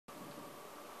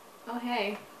Oh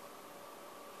hey,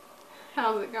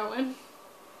 how's it going?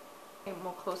 I'm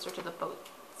more closer to the boat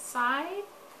side.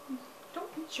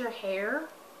 Don't pinch your hair.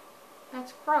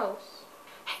 That's gross.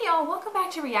 Hey y'all, welcome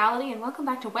back to reality and welcome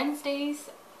back to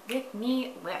Wednesdays with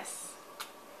me, Lyss.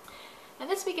 Now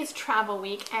this week is travel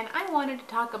week and I wanted to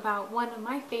talk about one of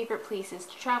my favorite places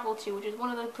to travel to, which is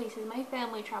one of the places my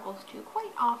family travels to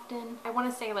quite often. I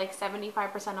want to say like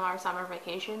 75% of our summer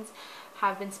vacations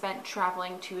have been spent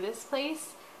traveling to this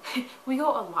place. We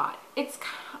go a lot. It's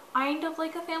kind of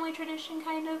like a family tradition,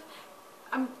 kind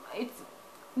of. It's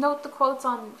note the quotes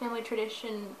on family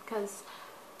tradition because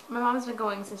my mom's been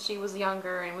going since she was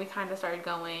younger and we kind of started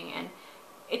going, and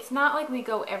it's not like we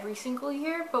go every single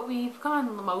year, but we've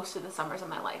gone most of the summers of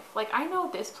my life. Like, I know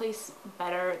this place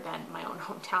better than my own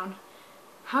hometown.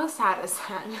 How sad is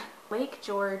that? Lake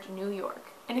George, New York.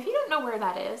 And if you don't know where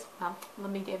that is, well, let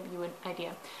me give you an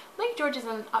idea. Lake George is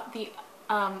in the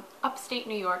upstate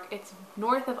New York. It's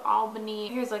north of Albany.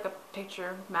 Here's like a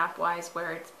picture map-wise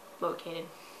where it's located.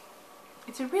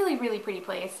 It's a really, really pretty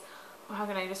place. Well, how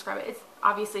can I describe it? It's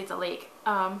obviously it's a lake.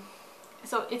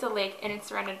 So it's a lake and it's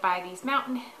surrounded by these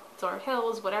mountains or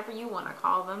hills, whatever you want to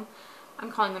call them. I'm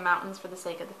calling them mountains for the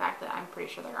sake of the fact that I'm pretty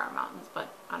sure there are mountains,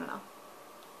 but I don't know.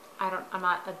 I'm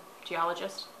not a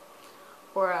geologist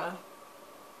or a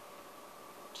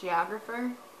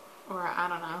geographer or I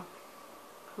don't know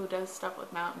who does stuff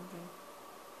with mountains and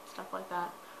stuff like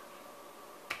that.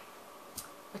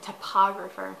 A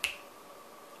topographer.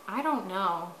 I don't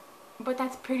know. But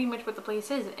that's pretty much what the place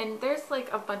is. And there's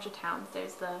like a bunch of towns.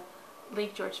 There's the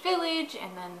Lake George Village,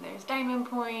 and then there's Diamond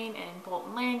Point, and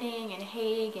Bolton Landing, and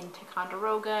Hague, and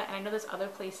Ticonderoga. And I know there's other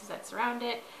places that surround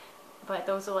it, but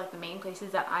those are like the main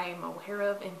places that I'm aware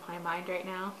of in my mind right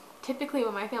now. Typically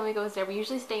when my family goes there, we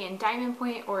usually stay in Diamond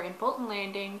Point or in Bolton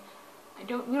Landing. We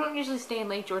don't usually stay in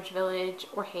Lake George Village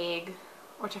or Hague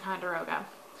or Ticonderoga.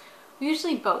 We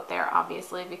usually boat there,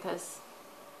 obviously, because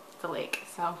it's a lake.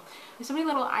 So there's so many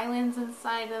little islands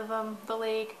inside of the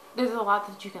lake. There's a lot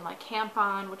that you can like camp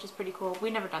on, which is pretty cool.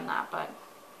 We've never done that, but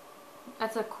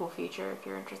that's a cool feature if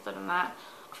you're interested in that.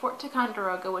 Fort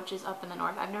Ticonderoga, which is up in the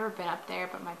north. I've never been up there,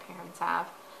 but my parents have,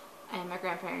 and my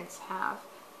grandparents have.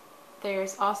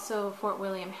 There's also Fort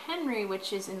William Henry,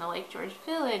 which is in the Lake George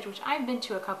Village, which I've been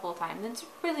to a couple of times. It's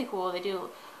really cool. They do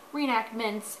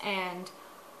reenactments and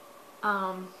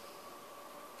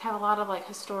have a lot of like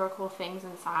historical things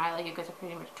inside. Like you get to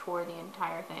pretty much tour the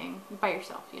entire thing by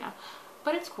yourself, you know.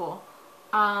 But it's cool.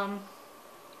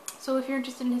 So if you're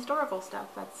interested in historical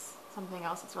stuff, that's something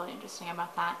else that's really interesting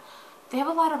about that. They have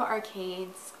a lot of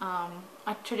arcades.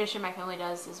 A tradition my family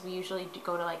does is we usually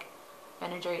go to like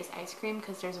Ben & Jerry's ice cream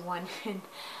because there's one in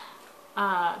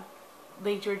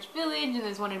Lake George Village and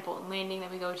there's one in Bolton Landing that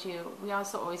we go to. We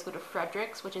also always go to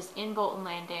Frederick's, which is in Bolton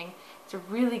Landing. It's a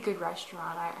really good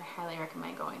restaurant. I highly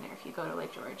recommend going there if you go to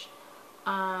Lake George.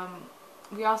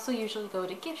 We also usually go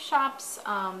to gift shops.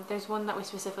 There's one that we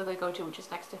specifically go to which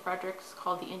is next to Frederick's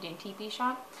called the Indian Teepee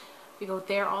Shop. We go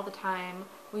there all the time.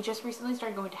 We just recently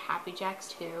started going to Happy Jack's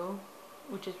too,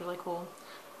 which is really cool.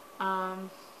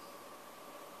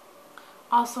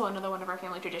 Also, another one of our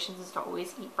family traditions is to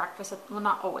always eat breakfast. Well,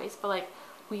 not always, but like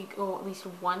we go at least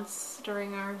once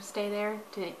during our stay there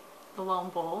to the Lone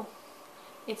Bull.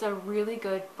 It's a really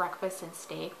good breakfast and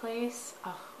steak place.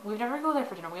 We never go there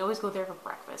for dinner. We always go there for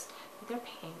breakfast. Their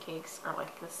pancakes are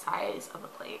like the size of a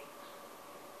plate,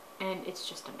 and it's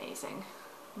just amazing.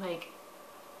 Like,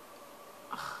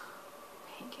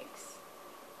 pancakes.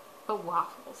 But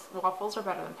waffles. Waffles are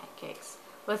better than pancakes.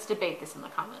 Let's debate this in the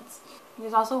comments.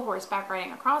 There's also horseback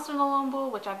riding across in the Lone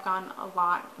Bull, which I've gone a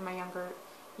lot in my younger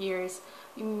years.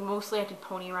 Mostly I did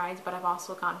pony rides, but I've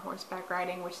also gone horseback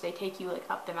riding, which they take you like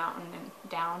up the mountain and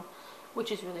down,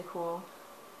 which is really cool.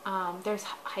 There's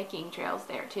hiking trails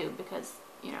there too, because,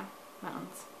 you know,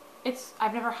 mountains.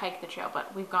 I've never hiked the trail,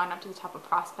 but we've gone up to the top of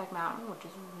Prospect Mountain, which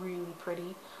is really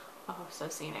pretty. Oh, so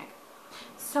scenic.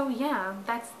 So yeah,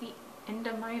 that's the end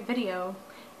of my video.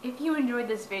 If you enjoyed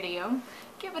this video,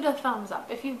 give it a thumbs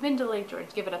up. If you've been to Lake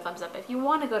George, give it a thumbs up. If you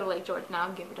want to go to Lake George now,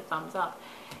 give it a thumbs up.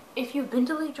 If you've been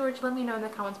to Lake George, let me know in the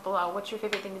comments below what's your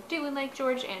favorite thing to do in Lake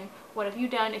George and what have you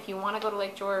done. If you want to go to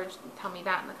Lake George, tell me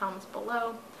that in the comments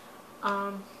below.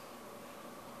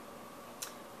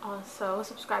 Also,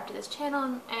 subscribe to this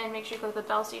channel and make sure you click the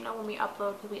bell so you know when we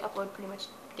upload, because we upload pretty much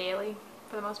daily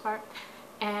for the most part.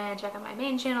 And check out my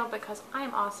main channel because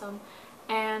I'm awesome.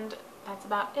 And that's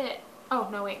about it. Oh,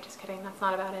 no, wait, just kidding. That's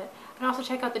not about it. And also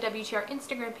check out the WTR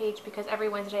Instagram page because every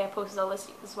Wednesday I post a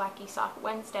Lyss Wacky Sock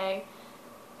Wednesday.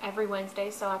 every Wednesday,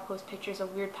 so I post pictures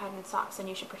of weird patterned socks, and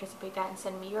you should participate that and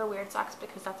send me your weird socks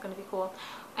because that's going to be cool.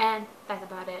 And that's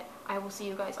about it. I will see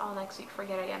you guys all next week for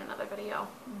yet again another video.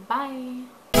 Bye!